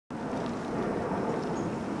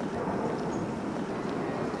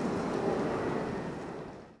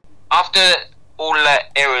After all the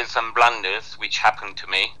errors and blunders which happened to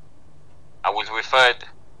me, I was referred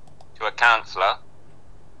to a counsellor.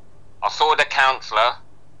 I saw the counsellor.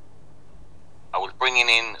 I was bringing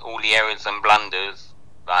in all the errors and blunders,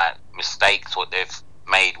 like mistakes what they've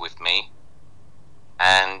made with me,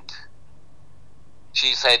 and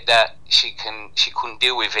she said that she couldn't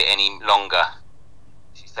deal with it any longer.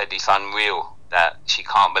 She said it's unreal that she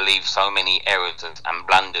can't believe so many errors and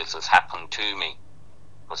blunders has happened to me.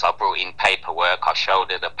 Because I brought in paperwork, I showed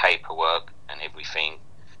her the paperwork and everything,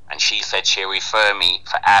 and she said she'll refer me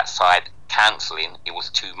for outside counselling. It was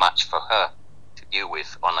too much for her to deal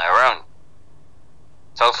with on her own.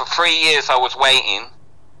 So for 3 years I was waiting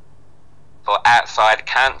for outside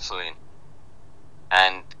counselling,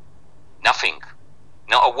 and nothing,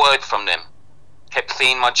 not a word from them. Kept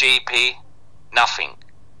seeing my GP, nothing.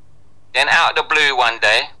 Then out of the blue one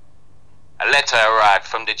day, a letter arrived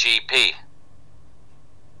from the GP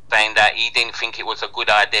saying that he didn't think it was a good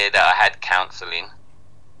idea that I had counselling,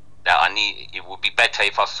 that it would be better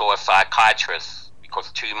if I saw a psychiatrist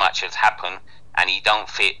because too much has happened, and he don't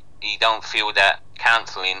feel that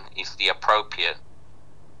counselling is the appropriate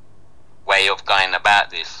way of going about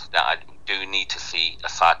this, that I do need to see a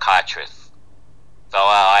psychiatrist. So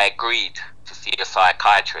I agreed to see a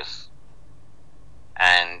psychiatrist,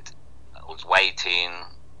 and I was waiting,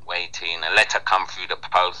 a letter come through the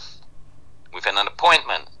post with an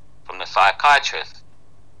appointment from the psychiatrist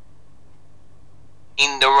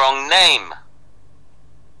in the wrong name.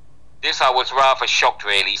 This I was rather shocked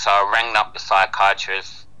really, so I rang up the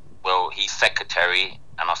psychiatrist, well, his secretary,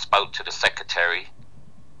 and I spoke to the secretary,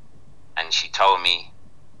 and she told me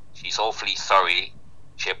she's awfully sorry,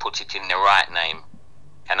 she'll put it in the right name.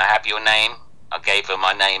 Can I have your name? I gave her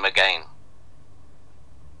my name again.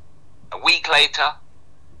 A week later,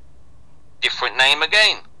 different name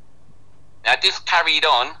again. Now this carried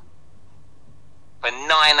on for 9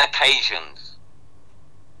 occasions.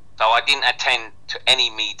 So I didn't attend to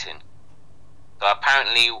any meeting. So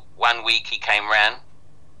apparently one week he came round.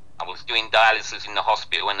 I was doing dialysis in the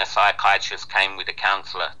hospital when the psychiatrist came with a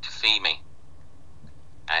counsellor to see me.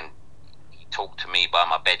 And he talked to me by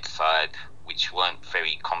my bedside, which weren't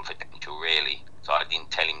very confidential really. So I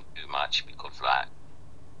didn't tell him too much because like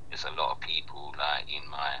there's a lot of people like in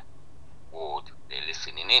my ward, they're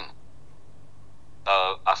listening in.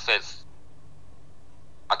 So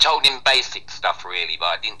I told him basic stuff really, but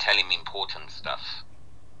I didn't tell him important stuff.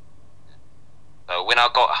 So when I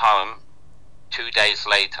got home, 2 days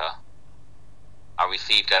later, I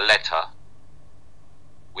received a letter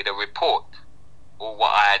with a report, or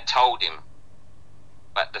what I had told him.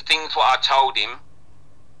 But the things what I told him,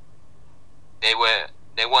 they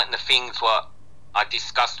weren't the things what I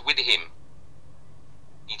discussed with him.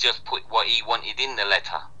 He just put what he wanted in the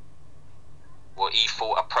letter, what he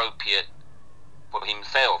thought appropriate for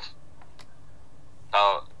himself.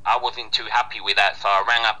 So I wasn't too happy with that, so I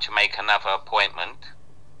rang up to make another appointment.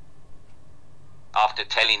 After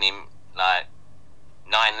telling him like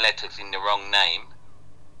 9 letters in the wrong name,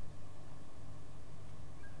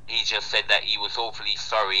 he just said that he was awfully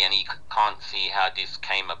sorry and he can't see how this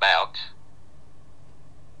came about.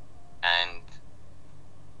 And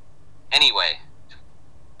anyway,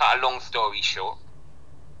 cut a long story short,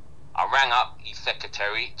 I rang up his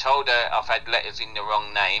secretary, told her I've had letters in the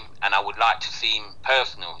wrong name and I would like to see him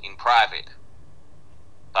personal, in private.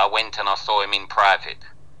 So I went and I saw him in private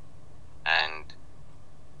and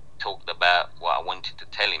talked about what I wanted to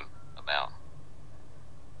tell him about.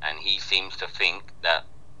 And he seems to think that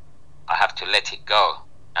I have to let it go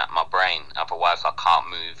at my brain, otherwise I can't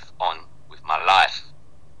move on with my life.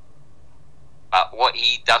 But what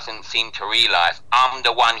he doesn't seem to realise, I'm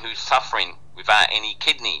the one who's suffering without any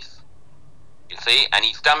kidneys. You see, and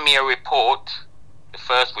he's done me a report, the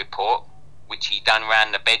first report, which he done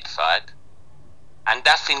round the bedside, and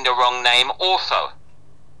that's in the wrong name also.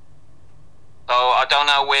 So I don't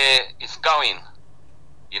know where it's going.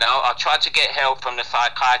 You know, I tried to get help from the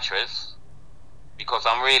psychiatrist because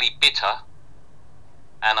I'm really bitter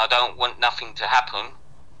and I don't want nothing to happen.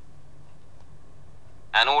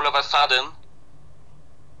 And all of a sudden,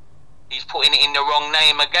 he's putting it in the wrong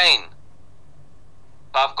name again.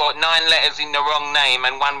 I've got 9 letters in the wrong name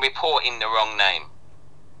and 1 report in the wrong name.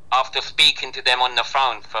 After speaking to them on the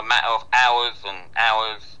phone for a matter of hours and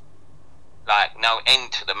hours, like no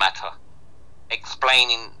end to the matter,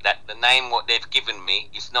 explaining that the name what they've given me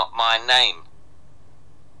is not my name.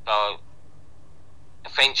 So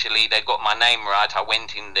eventually they got my name right. I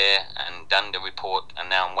went in there and done the report, and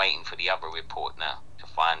now I'm waiting for the other report now to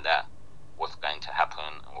find out what's going to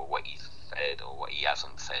happen, or what he's said or what he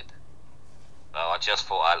hasn't said. So I just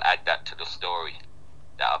thought I'll add that to the story,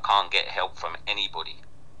 that I can't get help from anybody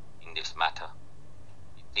in this matter.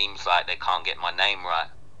 It seems like they can't get my name right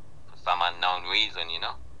for some unknown reason, you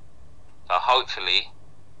know. So hopefully,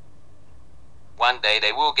 one day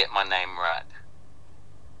they will get my name right.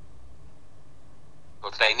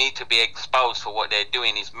 Because they need to be exposed for what they're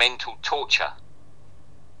doing is mental torture.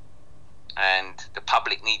 And the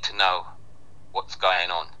public need to know what's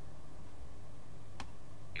going on.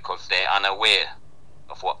 Because they're unaware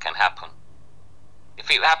of what can happen. If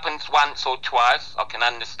it happens once or twice, I can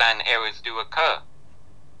understand errors do occur.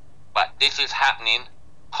 But this is happening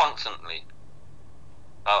constantly.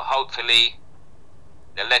 So hopefully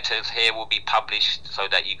the letters here will be published so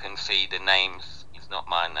that you can see the names. It's not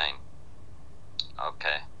my name.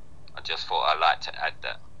 Okay. I just thought I'd like to add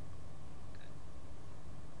that.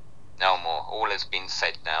 No more. All has been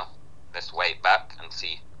said now. Let's wait back and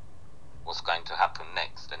see what's going to happen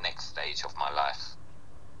next, the next stage of my life.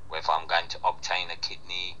 Whether I'm going to obtain a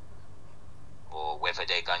kidney or whether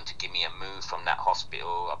they're going to give me a move from that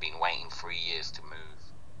hospital. I've been waiting 3 years to move.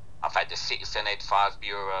 I've had the Citizen Advice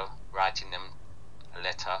Bureau writing them a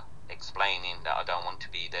letter explaining that I don't want to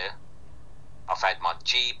be there. I've had my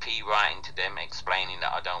GP writing to them explaining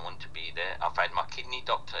that I don't want to be there. I've had my kidney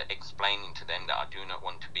doctor explaining to them that I do not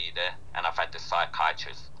want to be there. And I've had the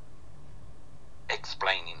psychiatrist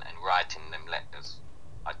explaining and writing them letters.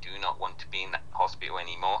 I do not want to be in that hospital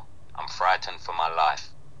anymore. I'm frightened for my life.